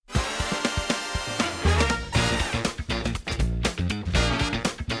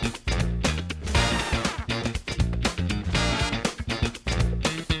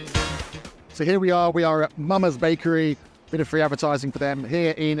So here we are at Mama's Bakery, bit of free advertising for them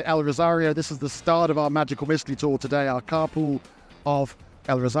here in El Rosario. This is the start of our Magical Mystery Tour today, our carpool of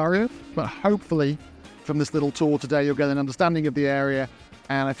El Rosario. But hopefully from this little tour today, you'll get an understanding of the area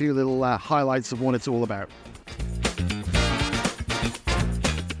and a few little highlights of what it's all about.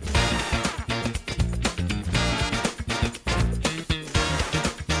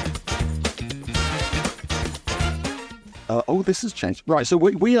 This has changed. Right, so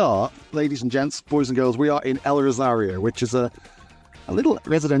we are, ladies and gents, boys and girls, we are in El Rosario, which is a little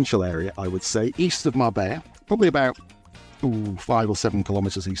residential area, I would say, east of Marbella, probably about 5 or 7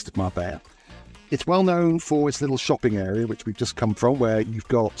 kilometres east of Marbella. It's well known for its little shopping area, which we've just come from, where you've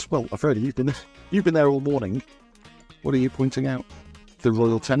got, well, I've heard you've been there all morning. What are you pointing out? The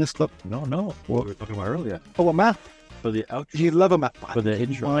Royal Tennis Club? No. What we were talking about earlier. Oh, a map? For the outro. You love a map. For the It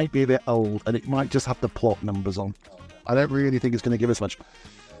intro. might be a bit old, and it might just have the plot numbers on. I don't really think it's going to give us much.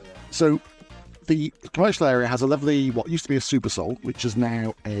 So the commercial area has a lovely, what used to be a Super Sol, which is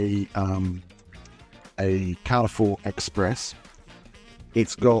now a Carrefour Express.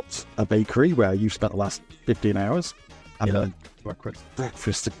 It's got a bakery where you've spent the last 15 hours. And then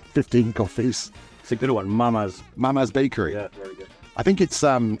breakfast, 15 coffees. It's a good one. Mama's Bakery. Yeah, very good. I think it's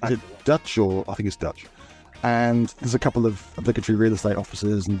is it Dutch or I think it's Dutch. And there's a couple of obligatory real estate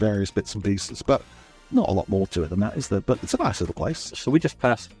offices and various bits and pieces, but not a lot more to it than that, is there? But it's a nice little place. So we just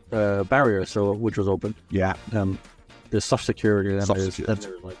passed barrier, which was open. Yeah. There's soft security.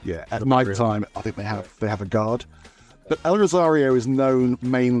 Yeah. At night time, I think they have a guard. But El Rosario is known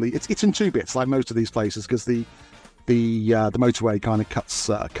mainly. It's in two bits, like most of these places, because the motorway kind of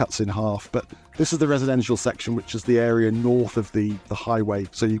cuts in half. But this is the residential section, which is the area north of the highway.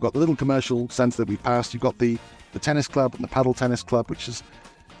 So you've got the little commercial centre that we passed. You've got the tennis club and the paddle tennis club, which is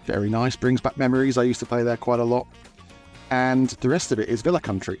very nice, brings back memories. I used to play there quite a lot. And the rest of it is villa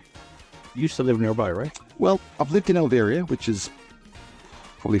country. You used to live nearby, right? Well, I've lived in Elviria, which is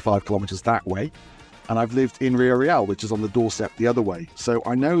probably 5 kilometres that way. And I've lived in Rio Real, which is on the doorstep the other way. So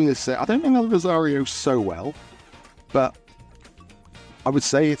I know this. I don't know El Rosario so well, but I would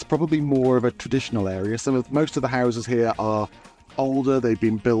say it's probably more of a traditional area. Most of the houses here are older. They've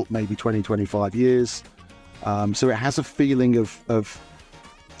been built maybe 20, 25 years. So it has a feeling of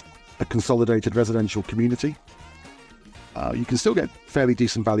a consolidated residential community. You can still get fairly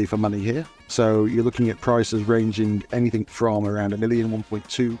decent value for money here. So you're looking at prices ranging anything from around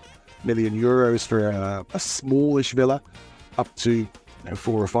 1.2 million euros for a smallish villa up to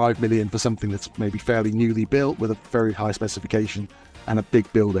 4 or 5 million for something that's maybe fairly newly built with a very high specification and a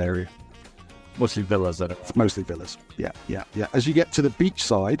big build area. Mostly villas, then. It's mostly villas. Yeah. As you get to the beach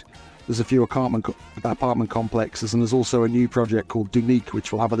side, there's a few apartment complexes, and there's also a new project called Dunique,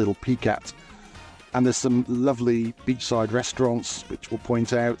 which we'll have a little peek at. And there's some lovely beachside restaurants, which we'll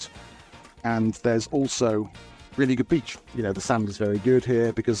point out. And there's also really good beach. The sand is very good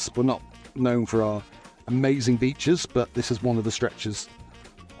here because we're not known for our amazing beaches, but this is one of the stretches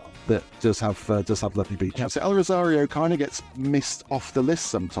that does have lovely beaches. Yeah. So El Rosario kind of gets missed off the list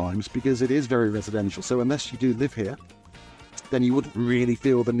sometimes because it is very residential. So unless you do live here, then you wouldn't really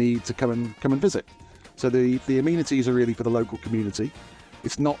feel the need to come and visit. So the amenities are really for the local community.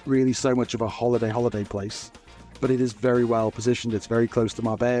 It's not really so much of a holiday place, but it is very well positioned. It's very close to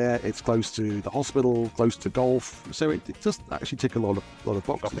Marbella. It's close to the hospital, close to golf. So it does actually tick a lot of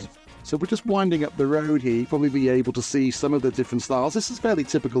boxes. So we're just winding up the road here. You'll probably be able to see some of the different styles. This is fairly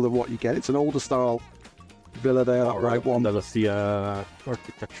typical of what you get. It's an older style villa there, right one. Andalusia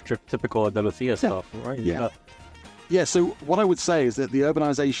architecture, typical Andalusia stuff, right? Yeah, so what I would say is that the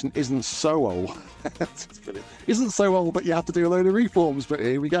urbanisation isn't so old. Isn't so old, but you have to do a load of reforms. But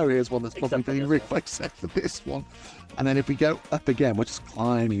here we go. Here's one that's probably being replaced after this one. And then if we go up again, we're just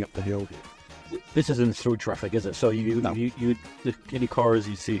climbing up the hill here. This isn't through traffic, is it? So any cars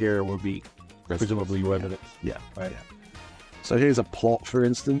you see here will be presumably residents. Yeah. Right. Yeah. So here's a plot, for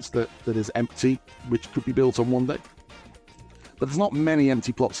instance, that is empty, which could be built on one day. But there's not many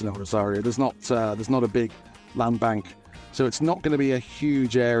empty plots in El Rosario. There's not a big land bank, so it's not going to be a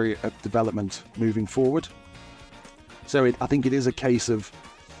huge area of development moving forward. So I think it is a case of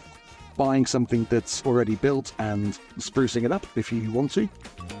buying something that's already built and sprucing it up if you want to,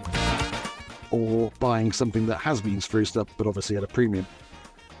 or buying something that has been spruced up but obviously at a premium.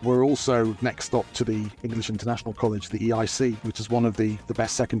 We're also next stop to the English International College, the EIC, which is one of the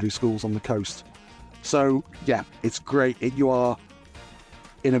best secondary schools on the coast. So yeah, it's great. You are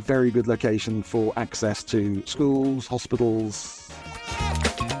in a very good location for access to schools, hospitals.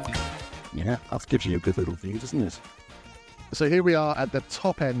 Yeah, that gives you a good little view, doesn't it? So here we are at the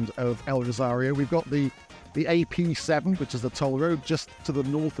top end of El Rosario. We've got the AP7, which is the toll road, just to the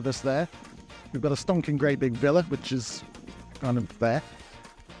north of us there. We've got a stonking great big villa, which is kind of there.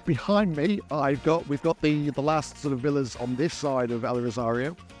 Behind me, we've got the last sort of villas on this side of El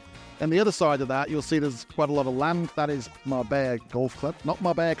Rosario. And the other side of that, you'll see there's quite a lot of land. That is Marbella Golf Club. Not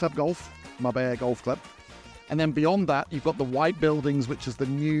Marbella Club Golf, Marbella Golf Club. And then beyond that, you've got the white buildings, which is the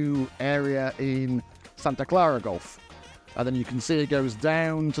new area in Santa Clara Golf. And then you can see it goes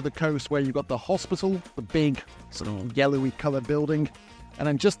down to the coast where you've got the hospital, the big sort of yellowy coloured building. And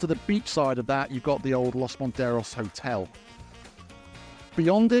then just to the beach side of that, you've got the old Los Monteros Hotel.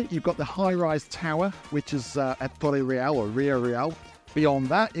 Beyond it, you've got the high-rise tower, which is at Torre Real or Rio Real. Beyond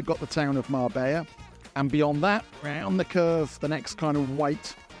that, you've got the town of Marbella. And beyond that, round the curve, the next kind of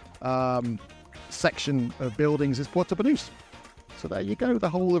white section of buildings is Puerto Banús. So there you go, the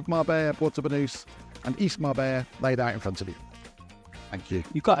whole of Marbella, Puerto Banús, and East Marbella laid out in front of you. Thank you.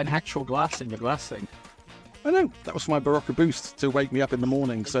 You've got an actual glass in your glass thing. I know, that was my Barocca boost to wake me up in the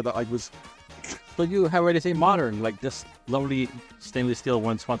morning so that I was... So you have anything modern, like this lovely stainless steel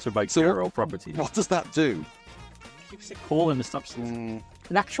one sponsored by Caro Properties. What does that do? Keeps it cool and it stops an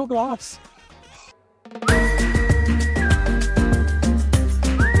actual glass.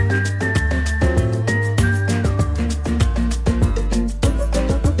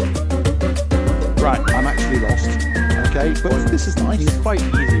 Right, I'm actually lost. Okay, but this is nice. It's quite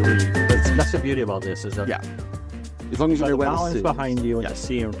easy, really. That's the beauty about this, is that as long as you know where the sea is. Behind you and the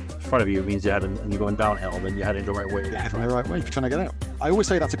sea in front of you means you had and you're going downhill, then you had it the right way. Yeah, the right way if you're trying to get out. I always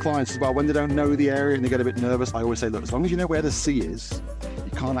say that to clients as well when they don't know the area and they get a bit nervous. I always say, look, as long as you know where the sea is,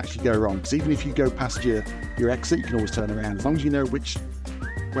 you can't actually go wrong. Because even if you go past your exit, you can always turn around. As long as you know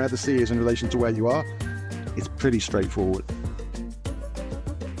where the sea is in relation to where you are, it's pretty straightforward.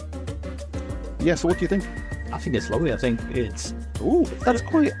 Yeah, so what do you think? I think it's lovely. I think it's... Ooh, that's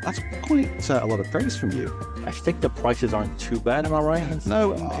quite a lot of praise from you. I think the prices aren't too bad, am I right?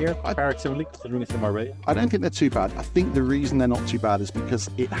 No, here, comparatively, considering it's in Marbella. I don't think they're too bad. I think the reason they're not too bad is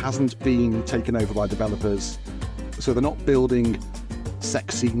because it hasn't been taken over by developers. So they're not building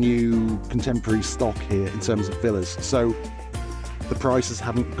sexy, new, contemporary stock here in terms of villas. So the prices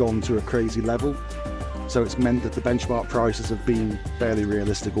haven't gone to a crazy level. So it's meant that the benchmark prices have been fairly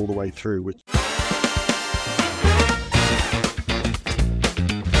realistic all the way through, which...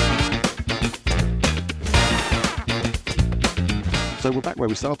 So we're back where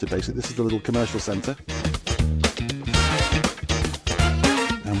we started, basically. This is the little commercial centre.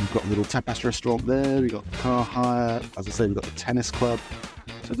 And we've got a little tapas restaurant there. We've got car hire. As I say, we've got the tennis club.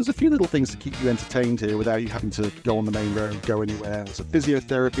 So there's a few little things to keep you entertained here without you having to go on the main road, go anywhere. There's a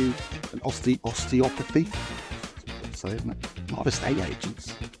physiotherapy, an osteopathy. So, isn't it? A lot of estate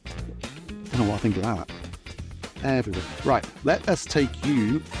agents. I don't know what I think of that. Everywhere. Right, let us take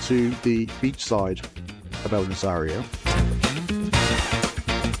you to the beach side of El Rosario.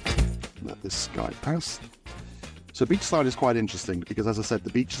 Let this guy pass. So beachside is quite interesting because, as I said, the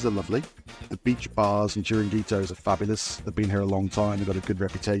beaches are lovely. The beach bars and chiringuitos are fabulous. They've been here a long time. They've got a good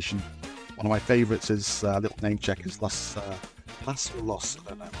reputation. One of my favourites is little name checkers, Las or Los, I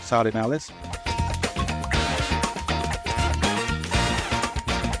don't know, Sardinales.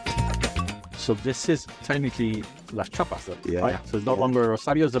 So this is technically Las Chapas, yeah, right? So it's no longer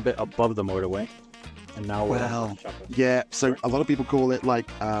Rosario's a bit above the motorway, and now we're well, yeah. So a lot of people call it like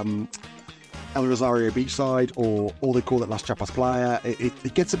El Rosario Beachside, or they call it Las Chapas Playa.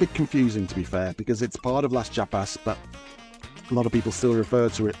 It gets a bit confusing, to be fair, because it's part of Las Chapas, but a lot of people still refer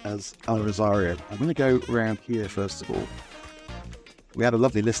to it as El Rosario. I'm going to go around here first of all. We had a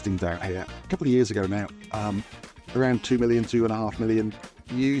lovely listing down here a couple of years ago now, around 2 million, 2.5 million.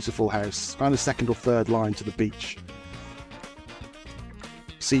 Beautiful house, kind of second or third line to the beach.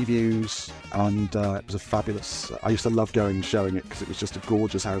 Sea views, and it was a fabulous... I used to love going and showing it because it was just a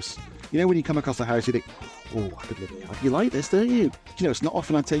gorgeous house. You know, when you come across a house, you think, oh, I could live here. You like this, don't you? You know, it's not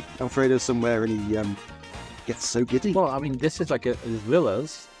often I take Alfredo somewhere and he gets so giddy. Well, I mean, this is like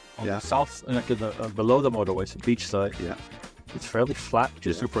villas on the south, like below the motorway, so beachside. Yeah. It's fairly flat, which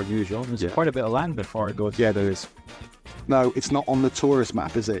is super unusual. There's quite a bit of land before it goes. Yeah, there is. No, it's not on the tourist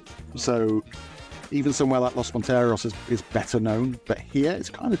map, is it? So even somewhere like Los Monteros is better known, but here it's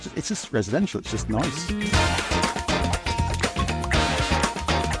kind of it's just residential. It's just nice.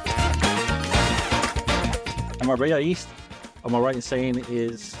 And Marbella East, am I right in saying,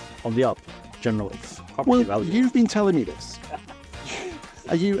 is on the up generally? Well, value. You've been telling me this.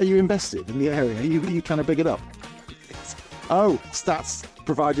 Are you invested in the area? Are you trying to big it up? Oh, stats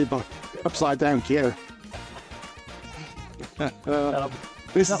provided by Upside Down Kia.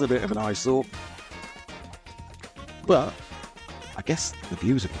 This is a bit of an eyesore, but I guess the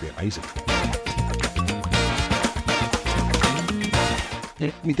views are going to be amazing.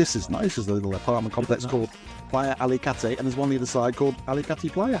 I mean, this is nice. There's a little apartment complex called Playa Alicate, and there's one on the other side called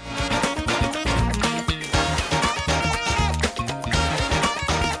Alicate Playa.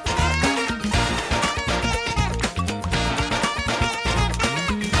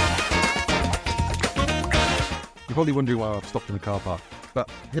 You're probably wondering why I've stopped in the car park, but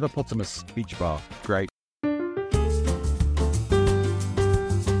Hippopotamus Beach Bar, great.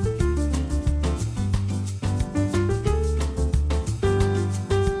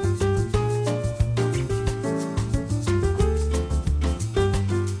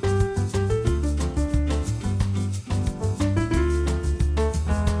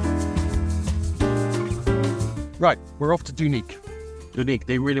 Right, we're off to Dunique. Unique.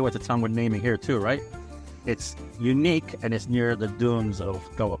 They really went to town with naming here too, right? It's unique and it's near the dunes of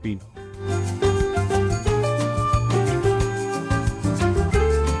Galapino.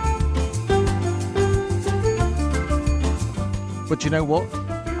 But you know what?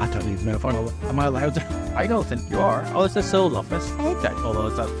 I don't even know if am I allowed to? I don't think you are. Oh, it's a sales office. Okay. Although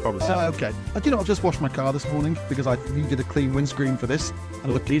that's probably Okay. You know, I've just washed my car this morning because I needed a clean windscreen for this.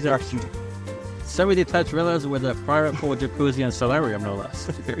 And look, these are semi-detached villas with a private pool, jacuzzi, and solarium, no less.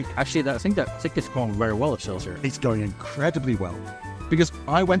 Actually, I think it's going very well. It shows here. It's going incredibly well because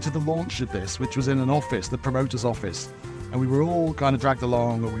I went to the launch of this, which was in an office, the promoter's office, and we were all kind of dragged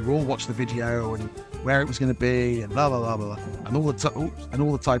along, and we all watched the video and where it was going to be, and blah blah blah blah, and all the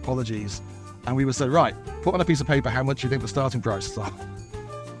typologies, and we were so right. Put on a piece of paper how much you think the starting prices are.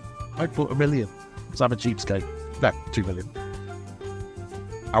 I put $1 million. So I'm a cheapskate. No, $2 million.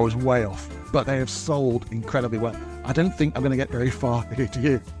 I was way off. But they have sold incredibly well. I don't think I'm going to get very far here to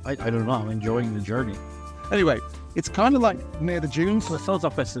you. I don't know. I'm enjoying the journey. Anyway, it's kind of like near the dunes. So the sales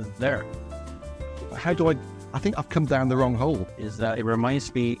office is there. How do I think I've come down the wrong hole. Is that it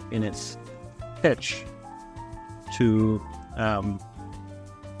reminds me in its pitch to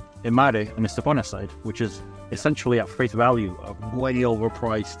Imare and Estepona side, which is essentially at face value a way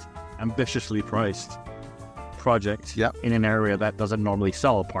overpriced, ambitiously priced project in an area that doesn't normally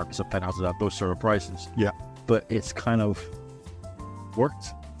sell apartments of penthouses at those sort of prices. Yeah. But it's kind of worked.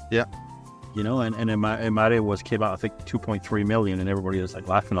 Yeah. You know, and Imare came out, I think, 2.3 million, and everybody was like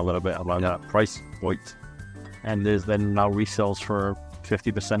laughing a little bit about that price point. And there's then now resells for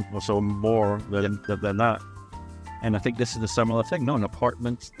 50% or so more than that. And I think this is a similar thing. No, an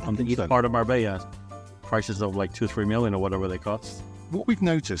apartment on the east part of Marbella, prices of like 2-3 million or whatever they cost. What we've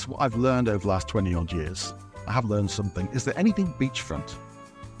noticed, what I've learned over the last 20 odd years, I have learned something, is that anything beachfront,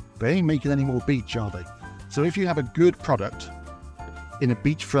 they ain't making any more beach, are they? So if you have a good product in a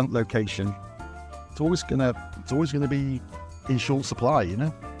beachfront location, it's always gonna be in short supply, you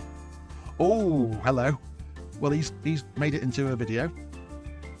know? Oh, hello. Well, he's made it into a video.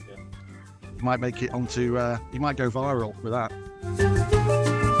 Yeah. He might make it onto, he might go viral with that.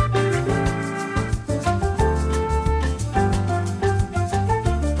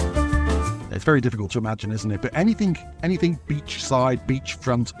 It's very difficult to imagine, isn't it? But anything beachside,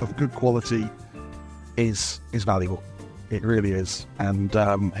 beachfront of good quality is valuable. It really is. And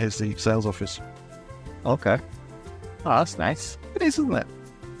here's the sales office. Okay. Oh, that's nice. It is, isn't it?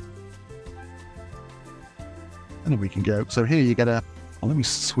 And then we can go. So here you get let me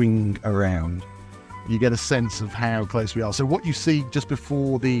swing around. You get a sense of how close we are. So what you see just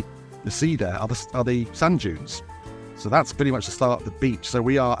before the sea there are the sand dunes. So that's pretty much the start of the beach. So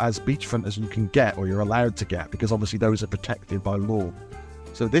we are as beachfront as you can get, or you're allowed to get, because obviously those are protected by law.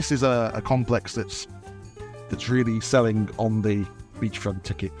 So this is a complex that's really selling on the beachfront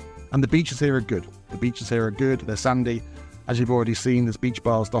ticket. And the beaches here are good. They're sandy. As you've already seen, there's beach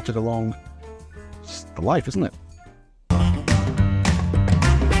bars dotted along. It's the life, isn't it?